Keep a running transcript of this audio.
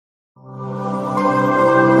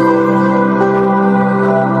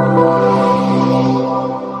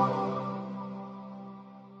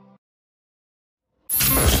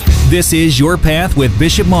This is Your Path with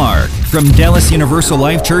Bishop Mark from Dallas Universal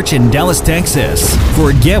Life Church in Dallas, Texas.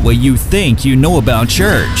 Forget what you think you know about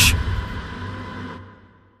church.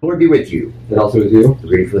 Lord be with you. And also with you. The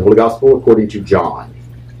reading from the Holy Gospel according to John.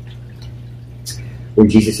 When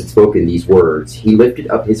Jesus had spoken these words, he lifted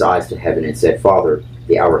up his eyes to heaven and said, Father,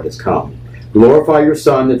 the hour has come. Glorify your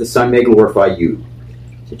Son, that the Son may glorify you,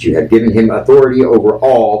 that you have given him authority over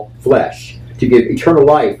all flesh, to give eternal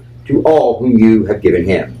life to all whom you have given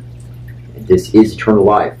him. And this is eternal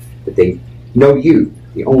life, that they know you,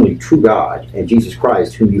 the only true God, and Jesus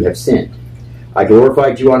Christ, whom you have sent. I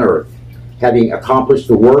glorified you on earth, having accomplished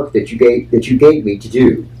the work that you gave me to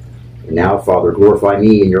do. And now, Father, glorify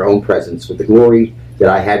me in your own presence with the glory that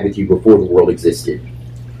I had with you before the world existed.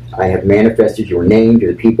 I have manifested your name to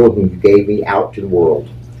the people whom you gave me out to the world.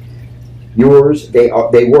 Yours they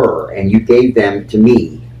were, and you gave them to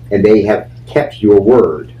me, and they have kept your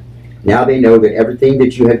word. Now they know that everything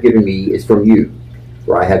that you have given me is from you,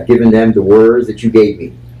 for I have given them the words that you gave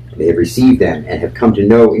me, and they have received them, and have come to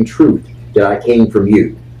know in truth that I came from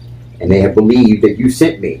you, and they have believed that you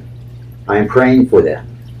sent me. I am praying for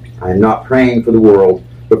them. I am not praying for the world,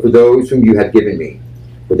 but for those whom you have given me,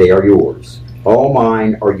 for they are yours. All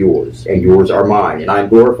mine are yours, and yours are mine, and I am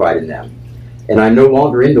glorified in them. And I am no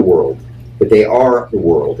longer in the world, but they are the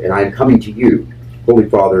world, and I am coming to you. Holy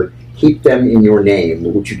Father, keep them in your name,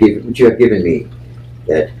 which you have given me,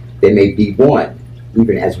 that they may be one,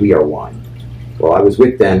 even as we are one. While I was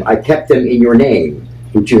with them, I kept them in your name,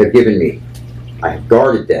 which you have given me. I have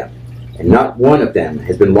guarded them, and not one of them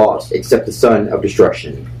has been lost, except the son of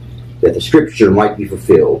destruction, that the scripture might be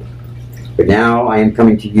fulfilled. But now I am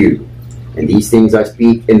coming to you, and these things I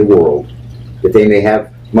speak in the world, that they may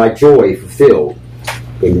have my joy fulfilled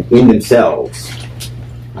in themselves.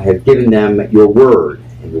 I have given them your word,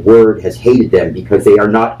 and the word has hated them, because they are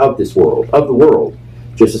not of this world, of the world,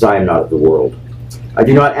 just as I am not of the world. I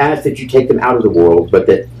do not ask that you take them out of the world, but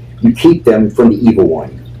that you keep them from the evil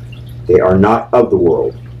one. They are not of the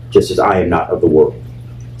world, just as I am not of the world.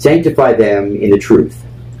 Sanctify them in the truth.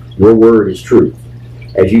 Your word is truth.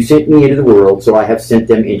 As you sent me into the world, so I have sent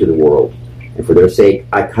them into the world. And for their sake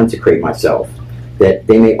I consecrate myself, that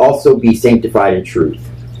they may also be sanctified in truth.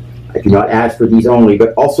 I do not ask for these only,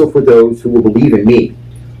 but also for those who will believe in me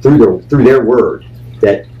through their word,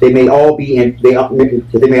 that they may all be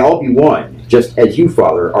one, just as you,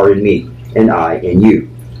 Father, are in me, and I in you,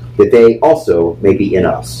 that they also may be in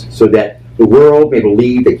us, so that the world may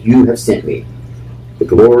believe that you have sent me. The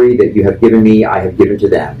glory that you have given me I have given to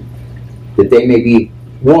them, that they may be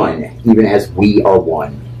one, even as we are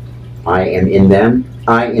one. I am in them,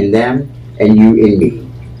 and you in me,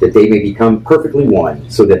 that they may become perfectly one,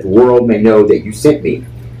 so that the world may know that you sent me,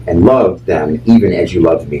 and loved them even as you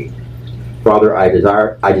loved me. Father, I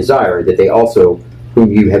desire that they also,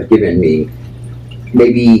 whom you have given me,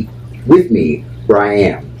 may be with me where I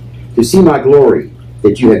am, to see my glory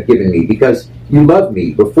that you have given me, because you loved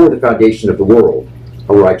me before the foundation of the world.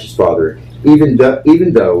 O righteous Father, even though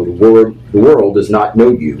the world does not know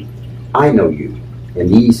you, I know you, and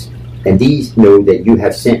these know that you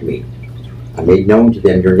have sent me. I made known to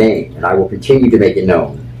them your name, and I will continue to make it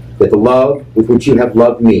known, that the love with which you have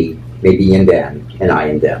loved me may be in them, and I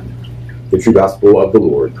in them. The true gospel of the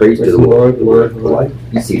Lord. Praise to the Lord. The word of the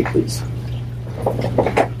Lord. Be seated, please.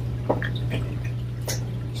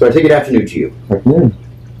 So I take it afternoon to you. Afternoon.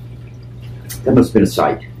 That must have been a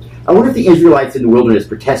sight. I wonder if the Israelites in the wilderness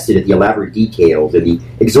protested at the elaborate details and the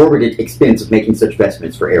exorbitant expense of making such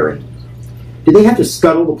vestments for Aaron. Did they have to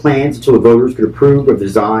scuttle the plans until the voters could approve of the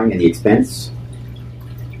design and the expense?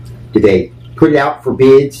 Did they put it out for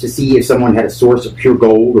bids to see if someone had a source of pure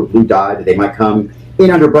gold or blue dye that they might come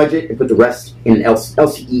in under budget and put the rest in an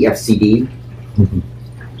LCEFCD?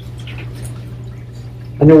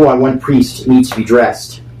 I know why one priest needs to be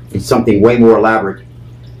dressed in something way more elaborate.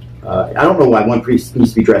 I don't know why one priest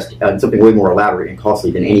needs to be dressed in something way more elaborate and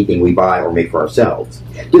costly than anything we buy or make for ourselves.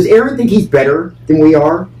 Does Aaron think he's better than we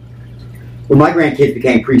are? When my grandkids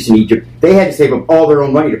became priests in Egypt, they had to save up all their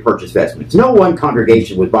own money to purchase vestments. No one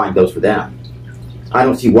congregation was buying those for them. I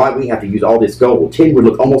don't see why we have to use all this gold. Tin would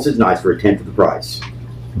look almost as nice for a tenth of the price.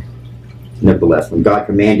 Nevertheless, when God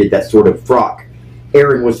commanded that sort of frock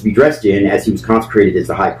Aaron was to be dressed in as he was consecrated as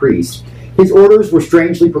the high priest, his orders were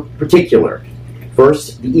strangely particular.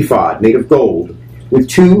 First, the ephod, made of gold, with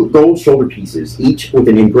 2 gold shoulder pieces, each with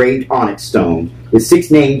an engraved onyx stone, with 6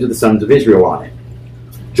 names of the sons of Israel on it,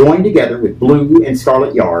 joined together with blue and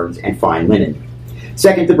scarlet yarns and fine linen.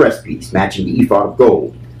 Second, the breastpiece, matching the ephod of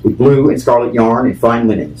gold, with blue and scarlet yarn and fine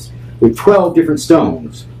linens, with 12 different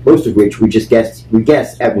stones, most of which we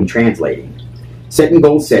guess at when translating. set in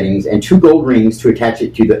gold settings, and 2 gold rings to attach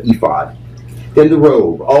it to the ephod. Then the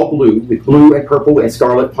robe, all blue, with blue and purple and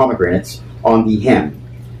scarlet pomegranates on the hem,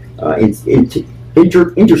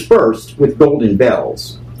 interspersed with golden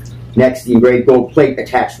bells. Next, the engraved gold plate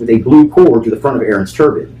attached with a blue cord to the front of Aaron's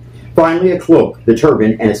turban. Finally, a cloak, the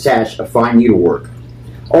turban, and a sash of fine needlework.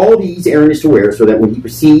 All these Aaron is to wear so that when he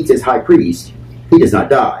proceeds as high priest, he does not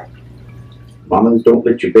die. Mamas, don't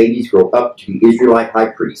let your babies grow up to be Israelite high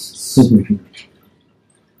priests.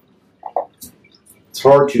 It's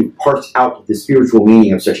hard to parse out the spiritual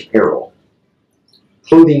meaning of such apparel.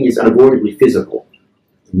 Clothing is unavoidably physical,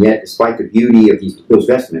 and yet, despite the beauty of those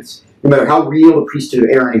vestments, no matter how real the priesthood of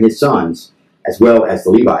Aaron and his sons, as well as the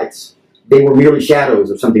Levites, they were merely shadows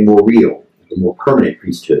of something more real, the more permanent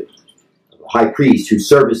priesthood, of a high priest whose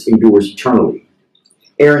service endures eternally.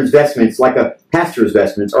 Aaron's vestments, like a pastor's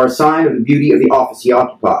vestments, are a sign of the beauty of the office he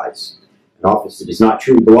occupies, an office that does not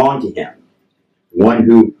truly belong to him, one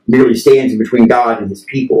who merely stands in between God and his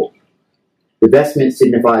people. The vestment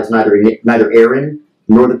signifies neither Aaron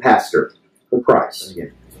nor the pastor, but Christ.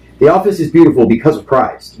 The office is beautiful because of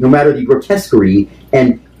Christ, no matter the grotesquerie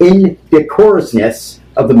and indecorousness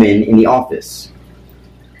of the men in the office.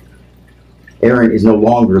 Aaron is no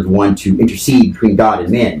longer the one to intercede between God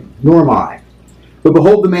and men, nor am I. But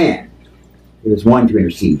behold the man. There is one to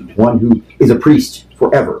intercede, one who is a priest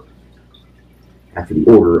forever, after the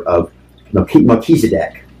order of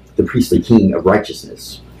Melchizedek, the priestly king of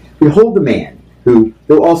righteousness. Behold the man who,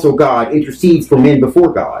 though also God, intercedes for men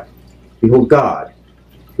before God. Behold God,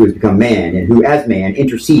 who has become man, and who as man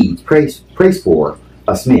intercedes, prays for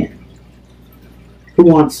us men. Who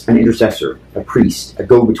wants an intercessor, a priest, a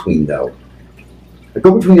go-between, though? A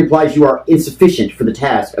go-between implies you are insufficient for the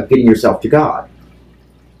task of getting yourself to God.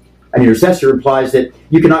 An intercessor implies that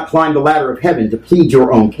you cannot climb the ladder of heaven to plead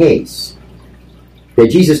your own case. That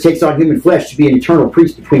Jesus takes on human flesh to be an eternal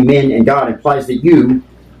priest between men and God implies that you,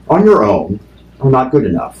 on your own, are not good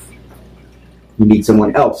enough. You need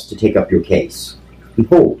someone else to take up your case.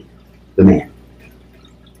 Behold the man.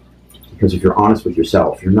 Because if you're honest with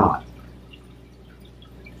yourself, you're not.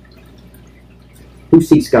 Who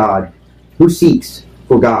seeks God? Who seeks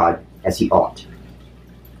for God as he ought?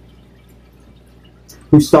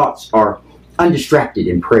 Whose thoughts are undistracted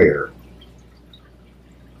in prayer?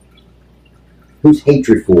 Whose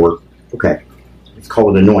hatred for, let's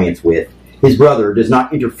call it annoyance with, his brother does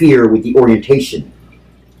not interfere with the orientation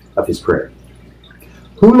of his prayer?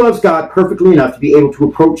 Who loves God perfectly enough to be able to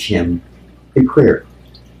approach him in prayer?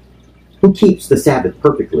 Who keeps the Sabbath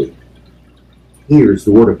perfectly? Hears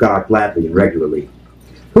the word of God gladly and regularly?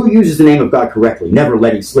 Who uses the name of God correctly, never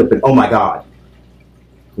letting slip an "oh my God"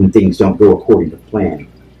 when things don't go according to plan,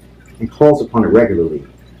 and calls upon it regularly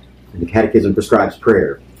when the Catechism prescribes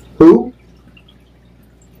prayer? Who?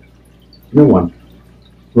 No one.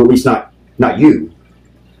 Or at least not you.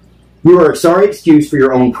 You are a sorry excuse for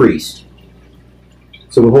your own priest.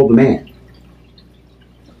 So behold the man.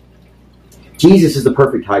 Jesus is the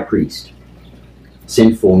perfect high priest.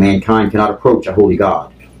 Sinful mankind cannot approach a holy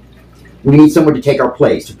God. We need someone to take our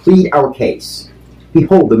place, to plead our case.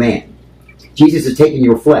 Behold the man. Jesus has taken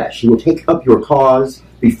your flesh. He will take up your cause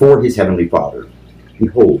before his heavenly Father.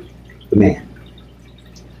 Behold the man.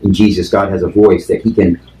 In Jesus, God has a voice that he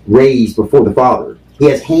can raise before the Father. He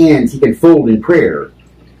has hands he can fold in prayer.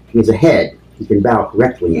 He has a head he can bow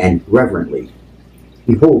correctly and reverently.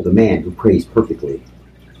 Behold the man who prays perfectly.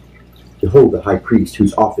 Behold the high priest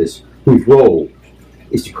whose role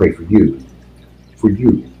is to pray for you,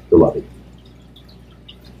 beloved.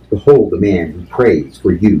 Behold the man who prays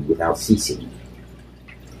for you without ceasing.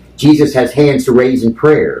 Jesus has hands to raise in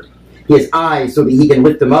prayer. He has eyes so that he can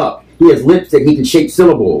lift them up. He has lips that he can shape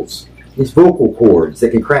syllables. His vocal cords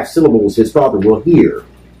that can craft syllables his Father will hear.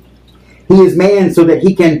 He is man so that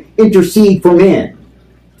he can intercede for men.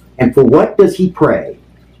 And for what does he pray?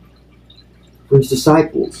 For his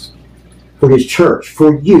disciples, for his church,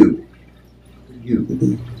 for you.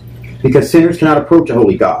 Because sinners cannot approach a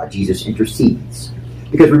holy God, Jesus intercedes.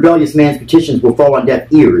 Because rebellious man's petitions will fall on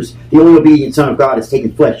deaf ears, the only obedient Son of God has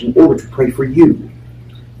taken flesh in order to pray for you.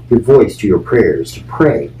 Give voice to your prayers, to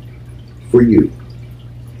pray for you.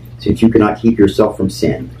 Since you cannot keep yourself from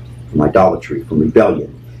sin, from idolatry, from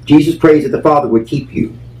rebellion, Jesus prays that the Father would keep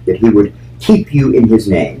you, that he would keep you in his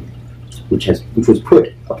name, which was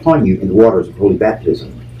put upon you in the waters of holy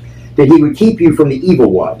baptism, that he would keep you from the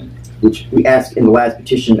evil one, which we ask in the last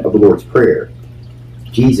petition of the Lord's Prayer.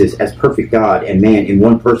 Jesus, as perfect God and man in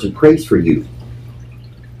one person, prays for you.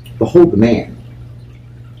 Behold the man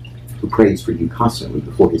who prays for you constantly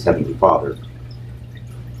before his heavenly Father.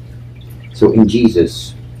 So in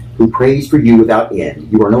Jesus, who prays for you without end.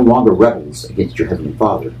 You are no longer rebels against your heavenly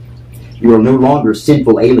Father. You are no longer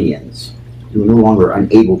sinful aliens. You are no longer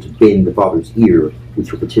unable to bend the Father's ear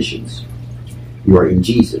with your petitions. You are in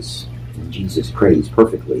Jesus, and Jesus prays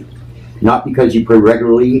perfectly. Not because you pray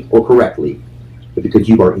regularly or correctly, but because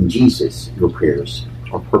you are in Jesus, your prayers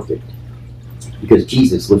are perfect. Because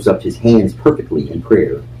Jesus lifts up his hands perfectly in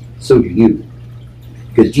prayer, so do you.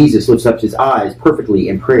 Because Jesus lifts up his eyes perfectly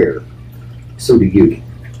in prayer, so do you.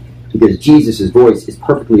 Because Jesus' voice is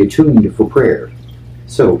perfectly attuned for prayer,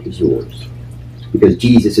 so is yours. Because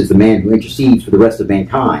Jesus is the man who intercedes for the rest of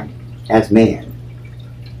mankind, as man,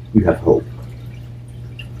 you have hope.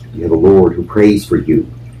 You have a Lord who prays for you.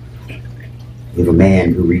 You have a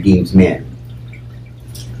man who redeems men.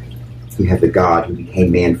 You have the God who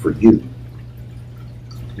became man for you.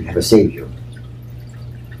 You have a Savior.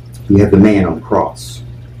 You have the man on the cross.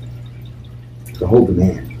 Behold the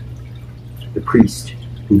man, the priest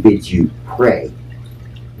who bids you pray,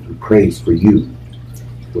 and who prays for you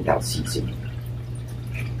without ceasing.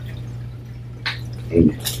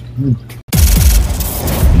 Amen.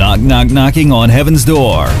 Knock, knock, knocking on heaven's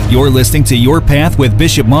door. You're listening to Your Path with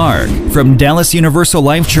Bishop Mark from Dallas Universal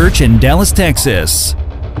Life Church in Dallas, Texas.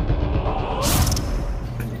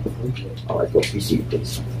 All right, folks, be seated,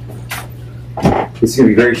 please. This is going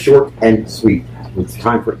to be very short and sweet. It's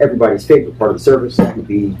time for everybody's favorite part of the service. That would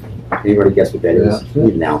be, anybody guess what that is? The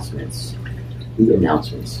announcements. The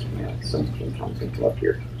announcements. Yeah, sometimes going to come up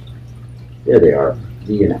here. There they are.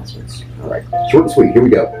 The announcements. All right, short and sweet. Here we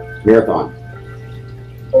go. Marathon.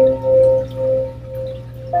 See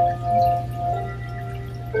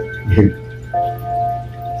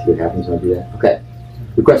what happens when I do that? Okay.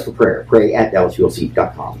 Request for prayer. Pray at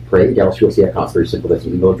DallasULC.com. Pray at DallasULC.com. It's very simple. That's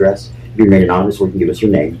an email address. You can remain anonymous, or you can give us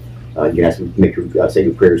your name. You can ask me to make your say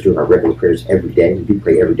your prayers during our regular prayers every day. We do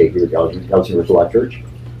pray every day here at Dallas Universal Life Church.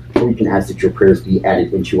 Or you can ask that your prayers be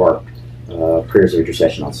added into our prayers of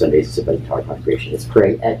intercession on Sundays. It's about the entire congregation. It's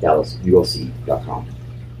pray at DallasULC.com.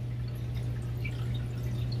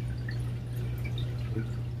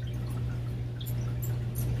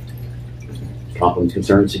 Compliments,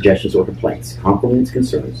 concerns, suggestions, or complaints. Compliments,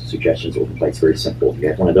 concerns, suggestions, or complaints. Very simple. If you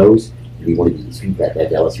have one of those, and you want to use feedback at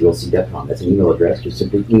DallasULC.com. That's an email address. Just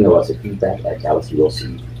simply email us at feedback at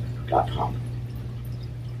DallasULC.com.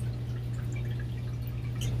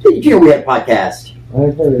 Did you know we have a podcast?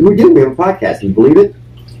 We do. We have a podcast. Can you believe it?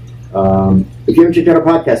 If you haven't checked out our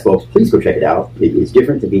podcast, folks, please go check it out. It is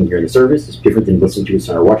different than being here in the service. It's different than listening to us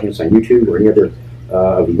or watching us on YouTube or any other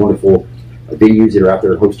of the wonderful venues that are out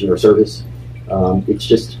there hosting our service.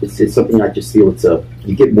 It's something I just feel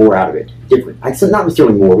you get more out of it. Different. It's not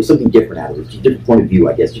necessarily more, but something different out of it. It's a different point of view,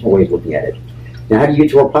 I guess, different way of looking at it. Now, how do you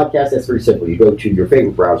get to our podcast? That's very simple. You go to your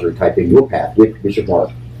favorite browser and type in Your Path with Bishop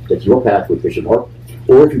Mark. That's Your Path with Bishop Mark.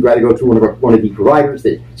 Or if you'd rather go to one of the providers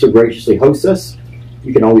that so graciously hosts us,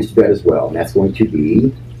 you can always do that as well. And that's going to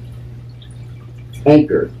be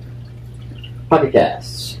Anchor, Pocket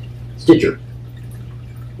Casts, Stitcher,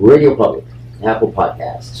 Radio Public, Apple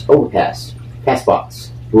Podcasts, Overcast,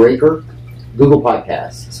 Castbox, Breaker, Google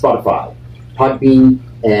Podcasts, Spotify, Podbean,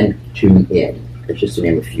 and TuneIn. That's just to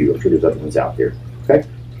name a few. I'm sure there's other ones out there. Okay?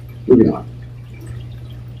 Moving on.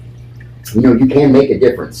 You know, you can make a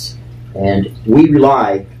difference. And we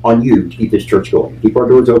rely on you to keep this church going. Keep our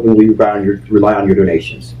doors open. We rely on your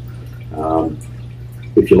donations.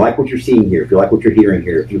 If you like what you're seeing here, if you like what you're hearing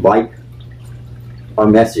here, if you like our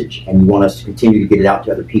message and you want us to continue to get it out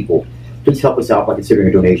to other people, please help us out by considering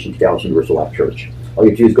a donation to Dallas Universal Life Church. All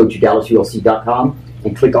you have to do is go to DallasULC.com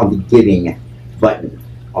and click on the Giving button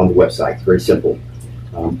on the website. It's very simple.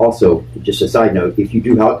 Also, just a side note, if you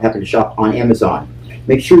do happen to shop on Amazon,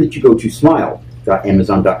 make sure that you go to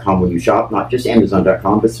smile.amazon.com when you shop, not just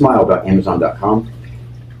Amazon.com, but smile.amazon.com.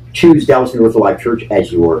 Choose Dallas Universal Life Church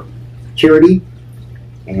as your charity,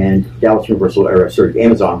 and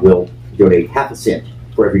Amazon will donate half a cent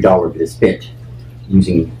for every dollar that is spent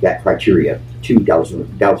using that criteria to Dallas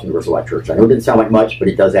Universal Life Church. I know it doesn't sound like much, but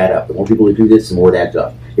it does add up. The more people who do this, the more it adds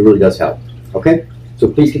up. It really does help. Okay? So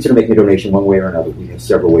please consider making a donation one way or another. We have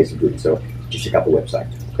several ways of doing so. Just check out the website.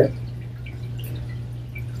 Okay?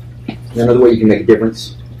 And another way you can make a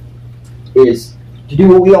difference is to do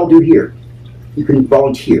what we all do here. You can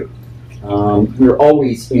volunteer. We're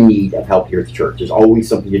always in need of help here at the church. There's always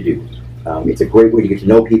something to do. It's a great way to get to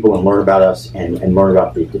know people and learn about us and learn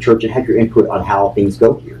about the church and have your input on how things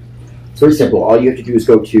go here. It's very simple. All you have to do is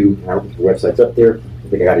go to, the website's up there, I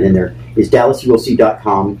think I got it in there, is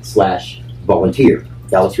DallasULC.com/volunteer.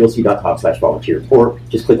 DallasULC.com/volunteer. Or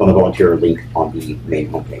just click on the volunteer link on the main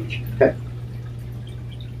homepage. Okay?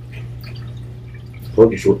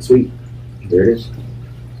 Told you, short and sweet. There it is.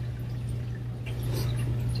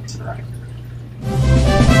 All right.